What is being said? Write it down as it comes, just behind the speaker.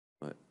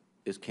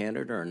Is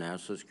Canada a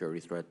national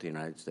security threat to the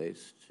United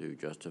States to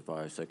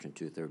justify Section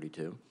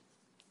 232?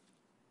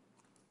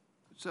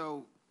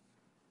 So,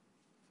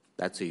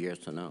 that's a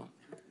yes or no.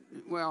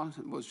 well,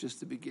 it was just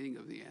the beginning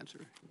of the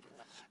answer.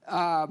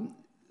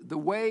 The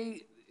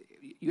way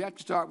you have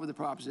to start with the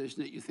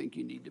proposition that you think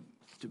you need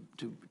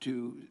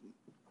to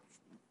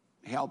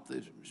help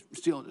the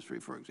steel industry,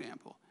 for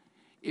example.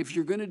 If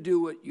you're going to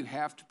do it, you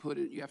have to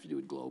do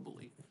it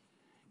globally.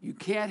 You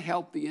can't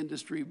help the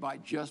industry by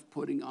just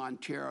putting on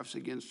tariffs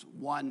against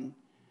one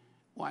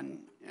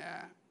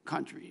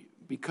country,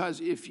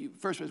 because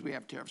first of all, we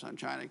have tariffs on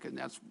China, and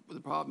that's the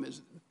problem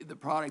is the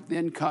product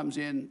then comes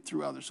in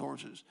through other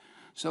sources.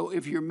 So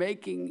if your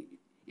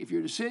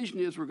decision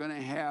is we're going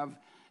to have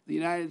the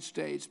United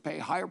States pay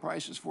higher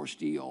prices for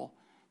steel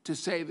to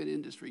save an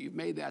industry, you've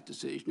made that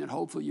decision, and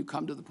hopefully you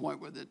come to the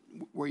point where the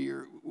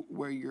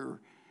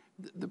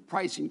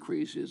price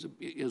increase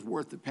is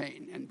worth the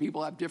pain. And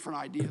people have different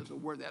ideas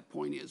of where that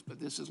point is, but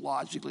this is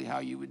logically how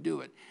you would do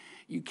it.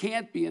 You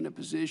can't be in a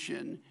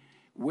position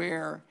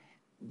where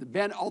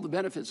all the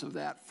benefits of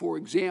that, for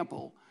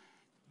example,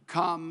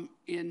 go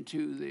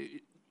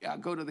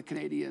to the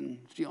Canadian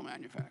steel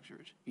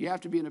manufacturers. You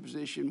have to be in a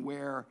position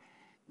where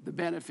the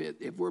benefit,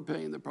 if we're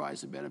paying the price,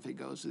 the benefit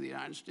goes to the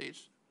United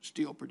States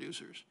steel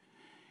producers.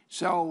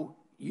 So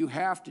you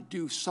have to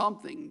do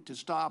something to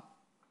stop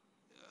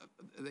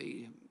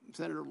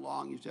Senator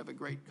Long used to have a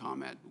great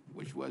comment,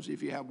 which was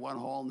if you have one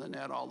hole in the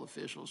net, all the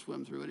fish will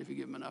swim through it if you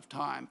give them enough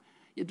time.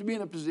 You have to be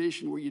in a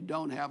position where you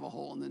don't have a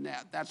hole in the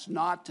net. That's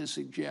not to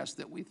suggest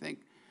that we think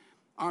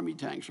Army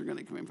tanks are going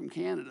to come in from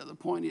Canada. The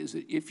point is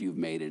that if you've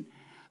made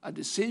a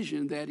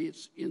decision that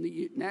it's in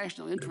the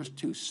national interest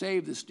to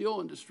save the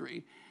steel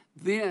industry,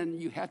 then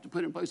you have to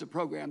put in place a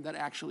program that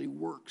actually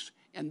works.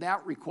 And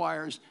that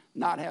requires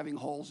not having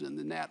holes in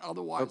the net.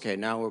 Otherwise... Okay,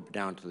 now we're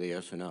down to the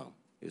yes or no.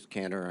 Is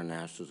Canada a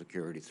national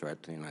security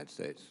threat to the United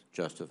States,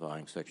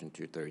 justifying Section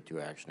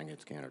 232 action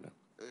against Canada?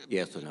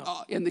 Yes or no?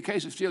 In the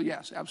case of steel,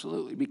 yes,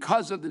 absolutely,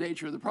 because of the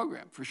nature of the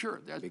program, for sure.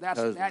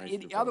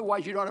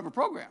 Otherwise, you don't have a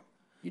program.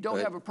 You don't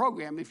have a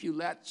program if you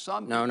let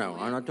some... No,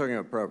 I'm not talking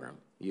about a program.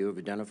 You have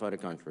identified a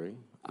country.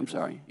 I'm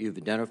sorry? You've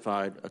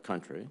identified a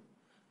country.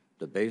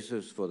 The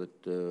basis for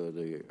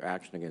the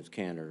action against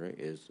Canada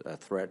is a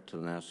threat to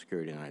the national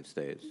security of the United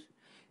States.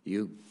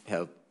 You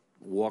have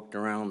walked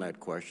around that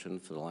question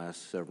for the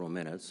last several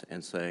minutes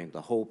and saying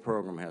the whole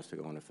program has to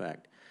go into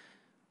effect.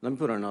 Let me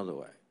put it another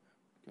way,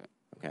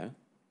 okay?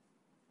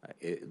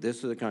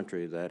 This is a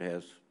country that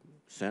has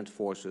sent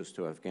forces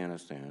to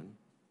Afghanistan.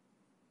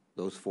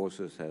 Those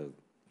forces have,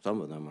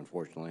 some of them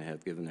unfortunately,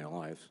 have given their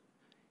lives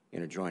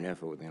in a joint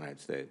effort with the United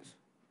States.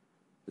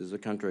 This is a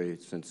country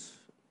since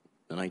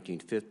the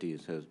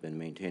 1950s has been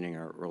maintaining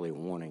our early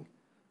warning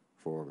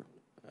for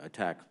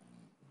attack,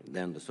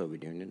 then the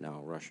Soviet Union, now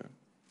Russia.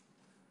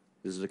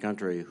 This is a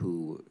country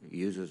who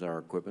uses our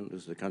equipment.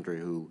 This is a country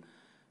who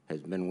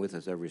has been with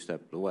us every step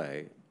of the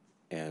way.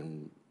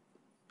 And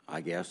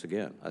I guess,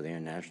 again, are they a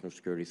national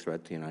security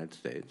threat to the United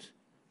States,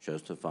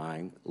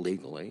 justifying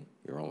legally,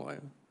 your own way,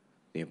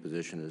 the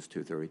imposition of this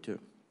 232?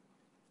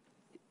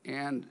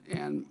 And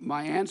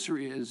my answer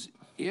is,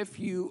 if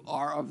you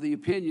are of the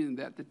opinion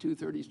that the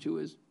 232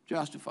 is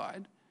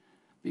justified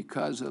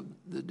because of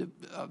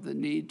the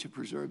need to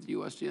preserve the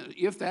USTR,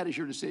 if that is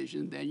your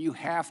decision, then you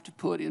have to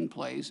put in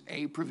place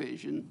a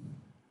provision,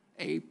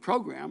 a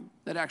program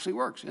that actually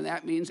works. And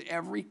that means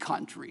every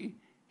country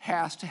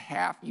has to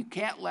have, you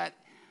can't let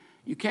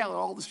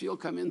all the steel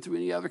come in through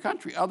any other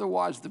country.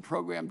 Otherwise, the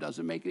program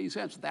doesn't make any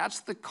sense.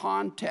 That's the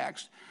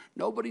context.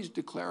 Nobody's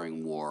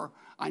declaring war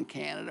on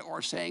Canada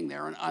or saying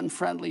they're an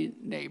unfriendly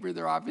neighbor.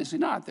 They're obviously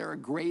not. They're a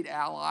great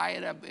ally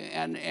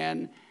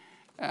and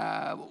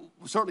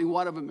certainly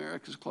one of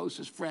America's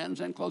closest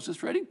friends and closest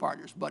trading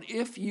partners. But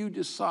if you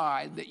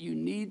decide that you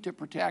need to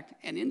protect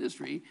an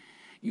industry,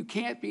 you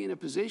can't be in a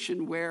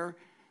position where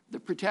the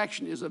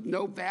protection is of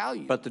no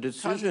value. But the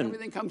decision,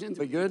 everything comes in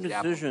but your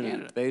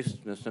decision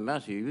based, Mr.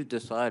 Massey, you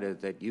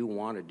decided that you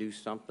want to do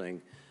something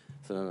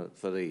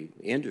for the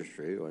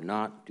industry or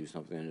not do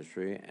something in the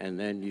industry, and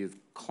then you've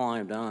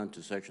climbed on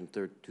to Section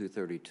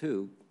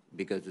 232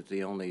 because it's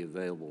the only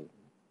available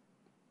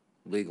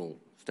legal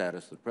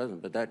status at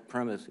present. But that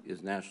premise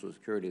is national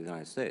security of the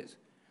United States.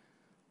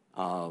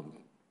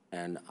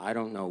 And I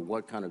don't know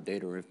what kind of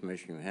data or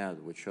information you have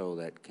that would show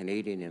that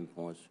Canadian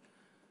imports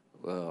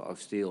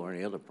of steel or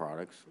any other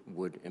products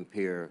would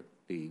impair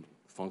the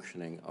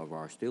functioning of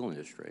our steel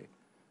industry.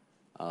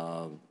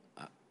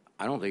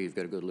 I don't think you've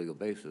got a good legal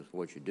basis for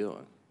what you're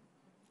doing.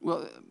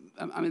 Well,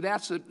 I mean,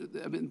 that's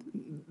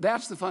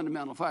the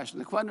fundamental question.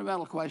 The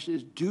fundamental question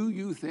is, do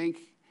you think,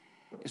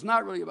 it's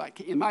not really about,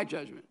 in my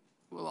judgment,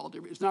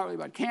 it's not really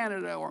about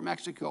Canada or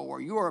Mexico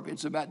or Europe.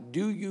 It's about,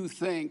 do you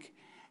think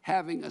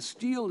having a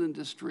steel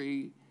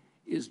industry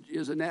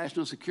is a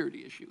national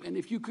security issue? And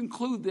if you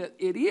conclude that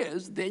it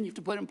is, then you have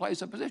to put in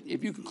place a position.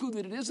 If you conclude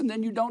that it isn't,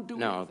 then you don't do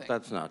anything. No,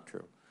 that's not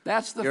true.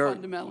 That's the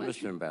fundamental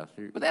issue. Mr.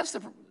 Ambassador. But that's the...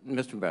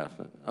 Mr.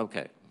 Ambassador,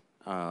 okay.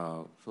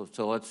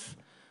 So let's,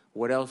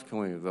 what else can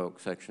we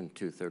invoke Section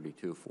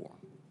 232 for?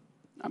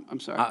 I'm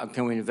sorry.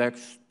 Can we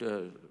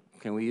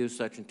use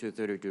Section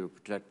 232 to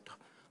protect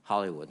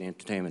Hollywood, the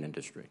entertainment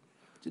industry?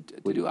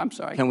 I'm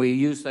sorry. Can we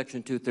use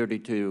Section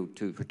 232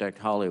 to protect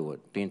Hollywood,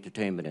 the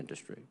entertainment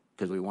industry?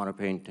 Because we want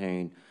to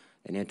maintain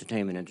an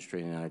entertainment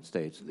industry in the United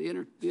States.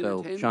 The So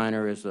entertainment.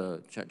 China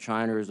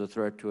is a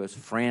threat to us.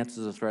 France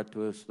is a threat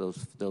to us.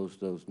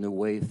 Those new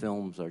wave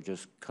films are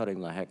just cutting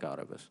the heck out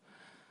of us.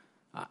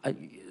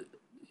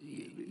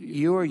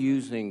 You're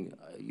using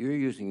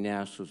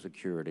national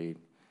security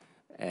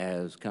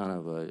as kind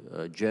of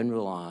a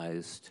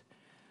generalized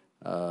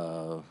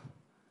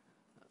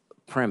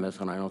premise,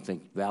 and I don't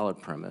think valid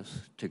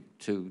premise,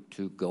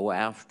 to go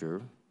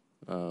after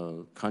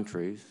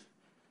countries,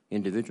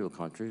 individual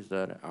countries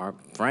that are,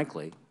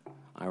 frankly,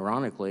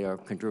 ironically, are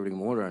contributing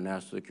more to our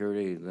national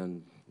security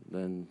than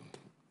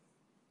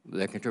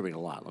they're contributing a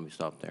lot. Let me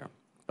stop there.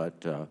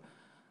 But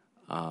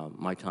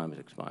my time has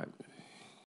expired.